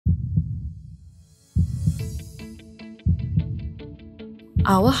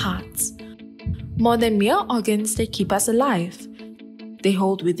Our hearts. More than mere organs that keep us alive, they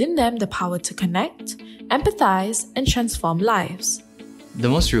hold within them the power to connect, empathize, and transform lives. The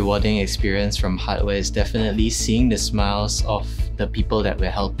most rewarding experience from Heartware is definitely seeing the smiles of the people that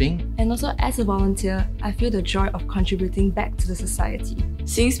we're helping. And also as a volunteer, I feel the joy of contributing back to the society.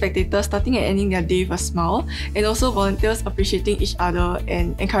 Seeing spectators starting and ending their day with a smile, and also volunteers appreciating each other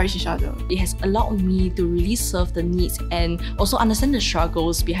and encourage each other. It has allowed me to really serve the needs and also understand the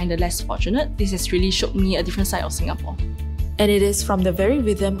struggles behind the less fortunate. This has really showed me a different side of Singapore. And it is from the very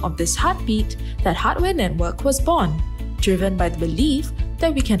rhythm of this heartbeat that Heartware Network was born, driven by the belief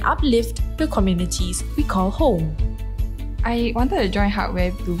that we can uplift the communities we call home. I wanted to join Heartware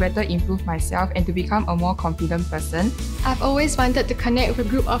to better improve myself and to become a more confident person. I've always wanted to connect with a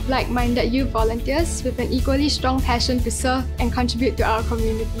group of like-minded youth volunteers with an equally strong passion to serve and contribute to our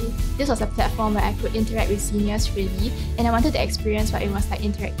community. This was a platform where I could interact with seniors freely, and I wanted to experience what it was like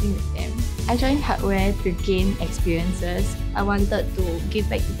interacting with them. I joined Heartware to gain experiences. I wanted to give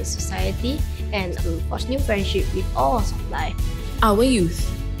back to the society and to forge new friendships with all walks of life. Our youth.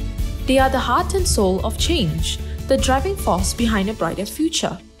 They are the heart and soul of change, the driving force behind a brighter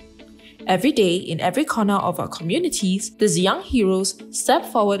future. Every day, in every corner of our communities, these young heroes step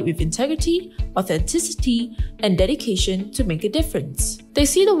forward with integrity, authenticity, and dedication to make a difference. They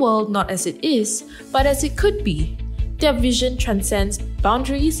see the world not as it is, but as it could be. Their vision transcends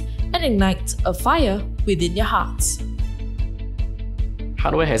boundaries and ignites a fire within their hearts.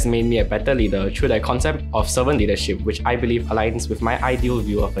 Heartware has made me a better leader through the concept of servant leadership, which I believe aligns with my ideal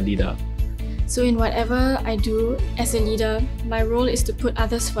view of a leader. So in whatever I do as a leader, my role is to put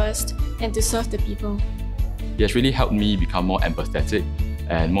others first and to serve the people. It has really helped me become more empathetic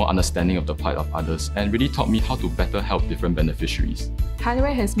and more understanding of the plight of others, and really taught me how to better help different beneficiaries.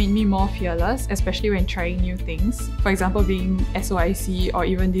 Heartware has made me more fearless, especially when trying new things. For example, being SOIC or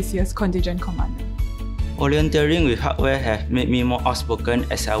even this year's contingent commander. Volunteering with Heartware has made me more outspoken,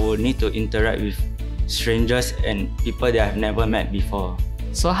 as I will need to interact with strangers and people that I've never met before.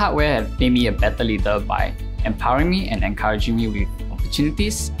 So Heartware has made me a better leader by empowering me and encouraging me with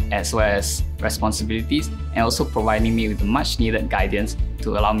opportunities as well as responsibilities, and also providing me with the much needed guidance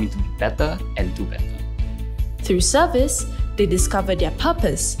to allow me to be better and do better. Through service, they discover their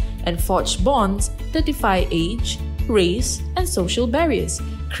purpose and forge bonds that defy age, race, and social barriers,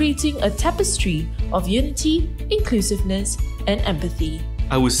 creating a tapestry of unity, inclusiveness, and empathy.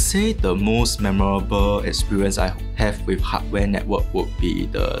 I would say the most memorable experience I have with Heartware Network would be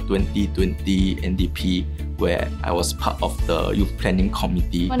the 2020 NDP, where I was part of the youth planning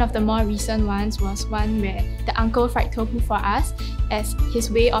committee. One of the more recent ones was one where the uncle fried tofu for us as his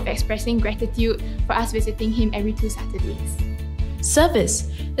way of expressing gratitude for us visiting him every 2 Saturdays.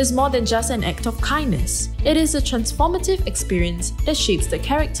 Service is more than just an act of kindness. It is a transformative experience that shapes the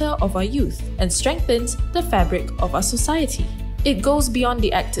character of our youth and strengthens the fabric of our society. It goes beyond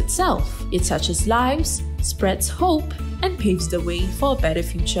the act itself. It touches lives, spreads hope, and paves the way for a better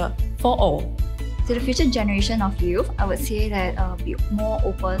future for all. To the future generation of youth, I would say that be more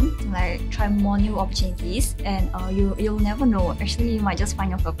open to try more new opportunities, and you'll never know. Actually, you might just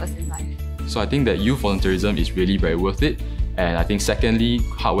find your purpose in life. So I think that youth volunteerism is really very worth it. And I think secondly,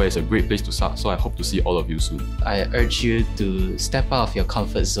 Heartware is a great place to start, so I hope to see all of you soon. I urge you to step out of your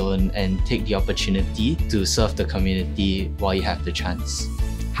comfort zone and take the opportunity to serve the community while you have the chance.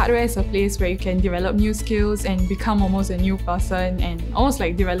 Heartware is a place where you can develop new skills and become almost a new person, and almost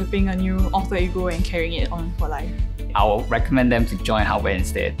like developing a new alter ego and carrying it on for life. I will recommend them to join Heartware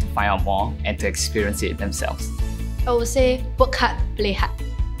instead to find out more and to experience it themselves. I would say work hard, play hard.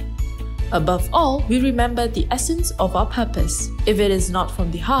 Above all, we remember the essence of our purpose. If it is not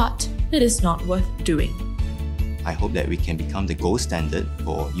from the heart, it is not worth doing. I hope that we can become the gold standard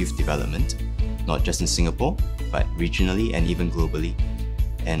for youth development, not just in Singapore, but regionally and even globally.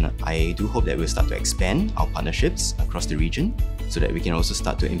 And I do hope that we'll start to expand our partnerships across the region so that we can also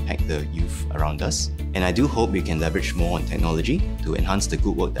start to impact the youth around us. And I do hope we can leverage more on technology to enhance the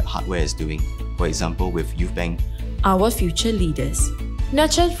good work that Heartware is doing. For example, with Youth Bank. Our future leaders,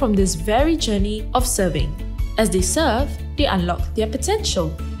 nurtured from this very journey of serving. As they serve, they unlock their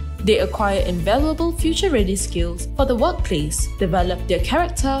potential. They acquire invaluable future-ready skills for the workplace, develop their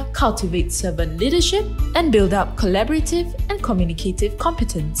character, cultivate servant leadership, and build up collaborative and communicative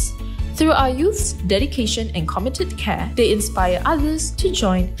competence. Through our youth's dedication and committed care, they inspire others to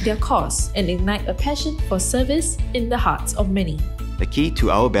join their cause and ignite a passion for service in the hearts of many. The key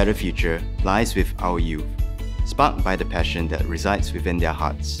to our better future lies with our youth, sparked by the passion that resides within their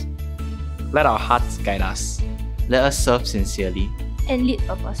hearts. Let our hearts guide us. Let us serve sincerely and lead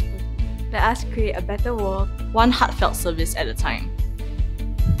purposefully. Let us create a better world, one heartfelt service at a time.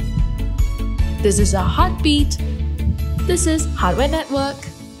 This is our heartbeat. This is Heartware Network.